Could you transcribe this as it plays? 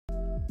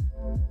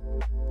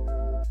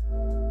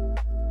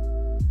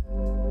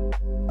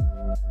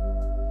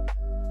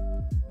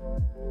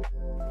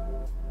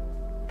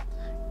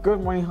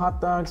Good morning,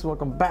 hot dogs.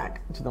 Welcome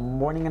back to the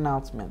morning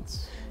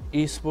announcements.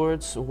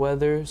 Esports,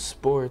 weather,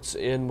 sports,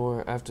 and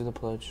more after the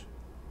pledge.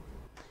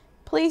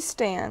 Please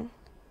stand.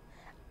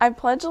 I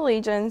pledge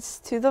allegiance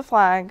to the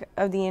flag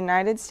of the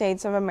United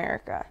States of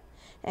America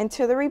and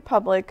to the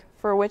republic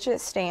for which it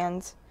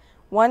stands,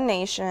 one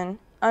nation,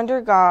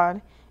 under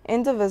God,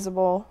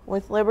 indivisible,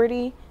 with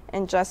liberty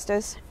and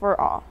justice for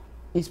all.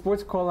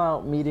 Esports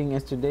call-out meeting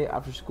is today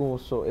after school,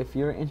 so if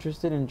you're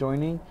interested in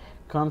joining,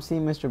 come see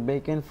Mr.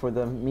 Bacon for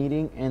the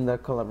meeting in the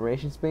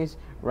collaboration space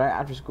right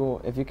after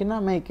school. If you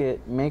cannot make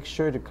it, make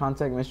sure to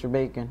contact Mr.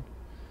 Bacon.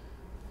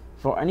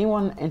 For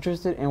anyone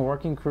interested in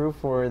working crew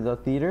for the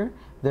theater,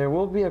 there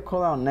will be a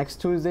call-out next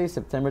Tuesday,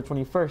 September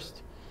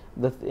 21st,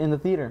 in the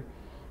theater.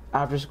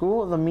 After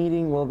school, the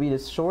meeting will be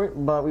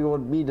short, but we will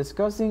be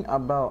discussing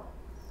about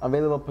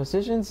available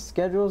positions,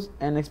 schedules,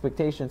 and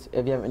expectations.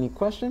 If you have any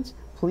questions,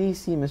 please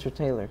see Mr.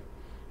 Taylor.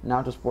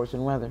 Now to sports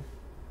and weather.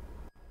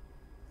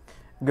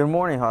 Good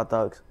morning, hot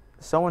dogs.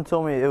 Someone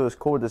told me it was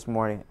cold this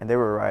morning, and they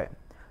were right.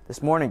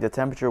 This morning, the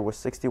temperature was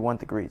 61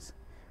 degrees.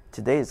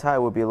 Today's high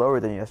will be lower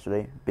than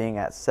yesterday, being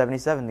at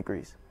 77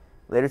 degrees.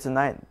 Later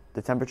tonight,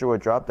 the temperature will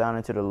drop down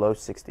into the low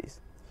 60s.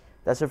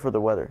 That's it for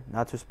the weather.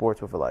 Now to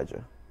sports with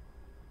Elijah.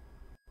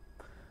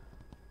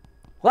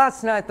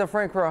 Last night, the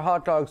Frankfurt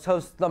Hot Dogs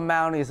hosted the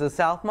Mounties of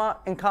Southmont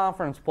in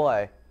conference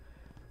play.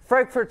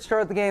 Frankfurt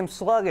started the game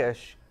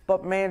sluggish,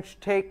 but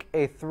managed to take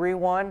a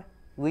 3-1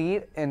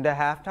 lead into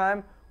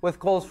halftime with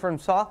goals from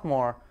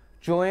sophomore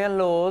Julian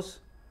Lewis,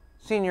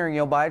 senior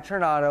Yobai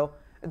Tornado,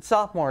 and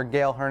sophomore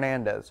Gail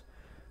Hernandez.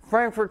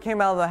 Frankfurt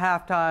came out of the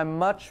halftime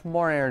much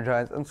more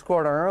energized and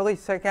scored an early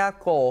second-half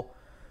goal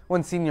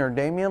when senior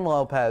Damian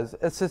Lopez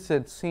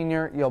assisted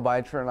senior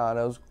Yobai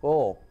Tornado's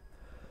goal.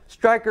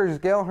 Strikers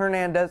Gail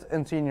Hernandez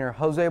and senior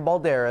Jose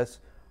Balderas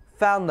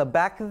found the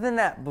back of the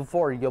net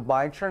before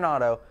Yobai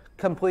Tornado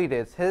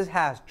completed his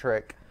hat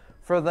trick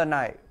for the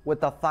night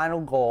with the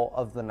final goal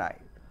of the night.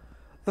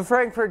 The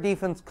Frankfurt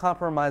defense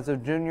comprised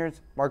of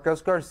juniors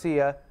Marcos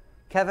Garcia,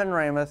 Kevin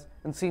Ramos,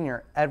 and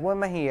senior Edwin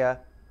Mejia,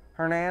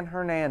 Hernan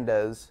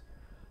Hernandez,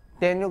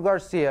 Daniel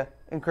Garcia,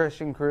 and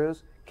Christian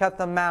Cruz kept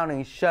the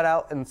Mounties shut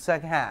out in the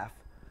second half.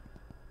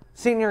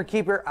 Senior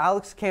keeper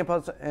Alex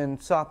Campos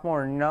and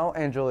sophomore No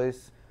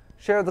Angeles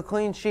shared the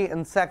clean sheet in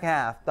the second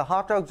half. The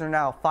Hot Dogs are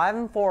now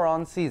 5-4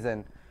 on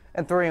season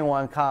and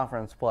 3-1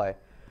 conference play.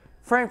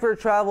 Frankfurt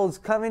travels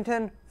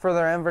Covington for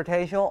their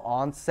invitational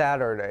on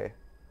Saturday.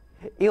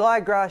 Eli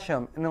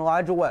Gresham and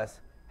Elijah West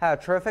had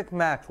a terrific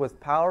match with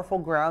powerful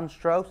ground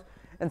strokes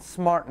and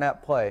smart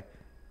net play.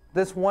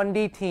 This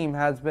 1D team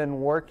has been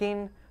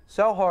working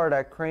so hard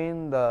at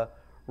creating the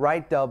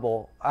right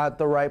double at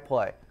the right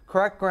play,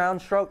 correct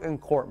ground stroke and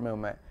court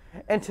movement.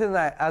 And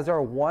tonight, as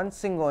our 1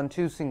 single and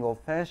 2 single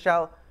finished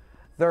out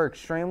their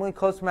extremely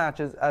close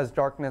matches as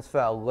darkness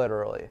fell,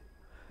 literally.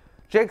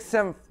 Drake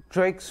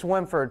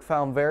Swinford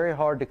found very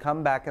hard to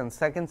come back in the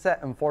second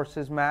set and force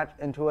his match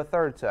into a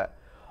third set.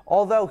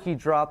 Although he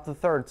dropped the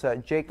third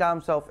set, Jake got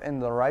himself in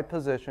the right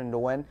position to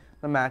win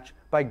the match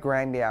by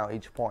grinding out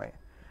each point.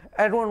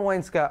 Edwin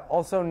Wainscott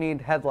also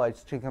needed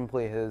headlights to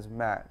complete his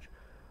match.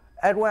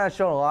 Edwin has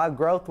shown a lot of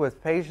growth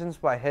with patience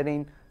by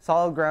hitting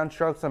solid ground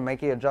strokes and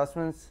making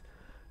adjustments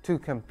to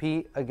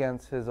compete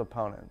against his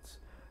opponents.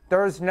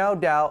 There is no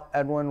doubt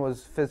Edwin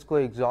was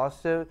physically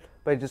exhausted,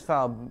 but he just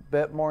found a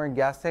bit more in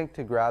gas tank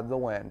to grab the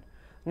win.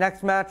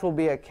 Next match will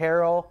be at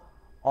Carroll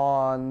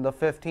on the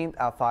 15th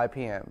at 5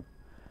 p.m.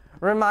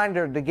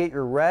 Reminder to get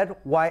your red,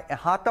 white, and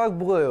hot dog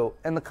blue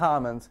in the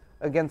comments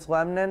against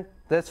Lebanon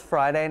this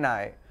Friday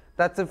night.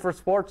 That's it for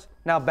sports.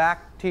 Now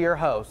back to your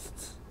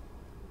hosts.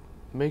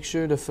 Make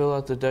sure to fill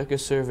out the DECA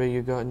survey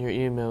you got in your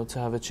email to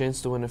have a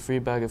chance to win a free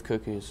bag of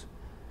cookies.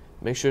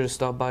 Make sure to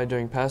stop by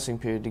during passing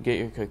period to get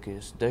your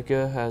cookies.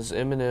 DECA has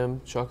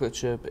M&M, chocolate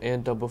chip,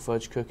 and double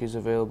fudge cookies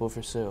available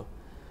for sale.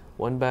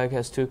 One bag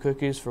has 2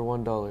 cookies for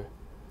 $1.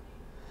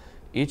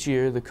 Each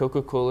year, the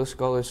Coca-Cola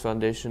Scholars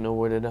Foundation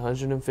awarded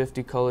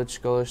 150 college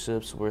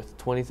scholarships worth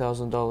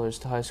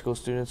 $20,000 to high school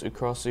students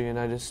across the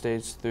United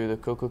States through the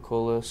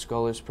Coca-Cola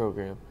Scholars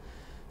Program.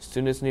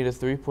 Students need a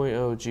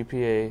 3.0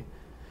 GPA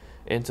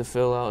and to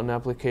fill out an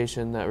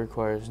application that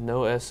requires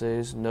no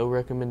essays, no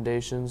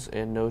recommendations,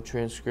 and no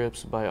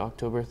transcripts by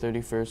October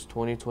 31st,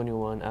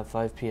 2021 at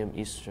 5 p.m.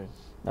 Eastern.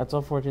 That's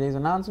all for today's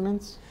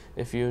announcements.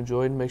 If you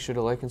enjoyed, make sure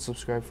to like and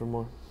subscribe for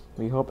more.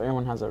 We hope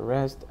everyone has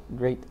a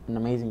great and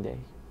amazing day.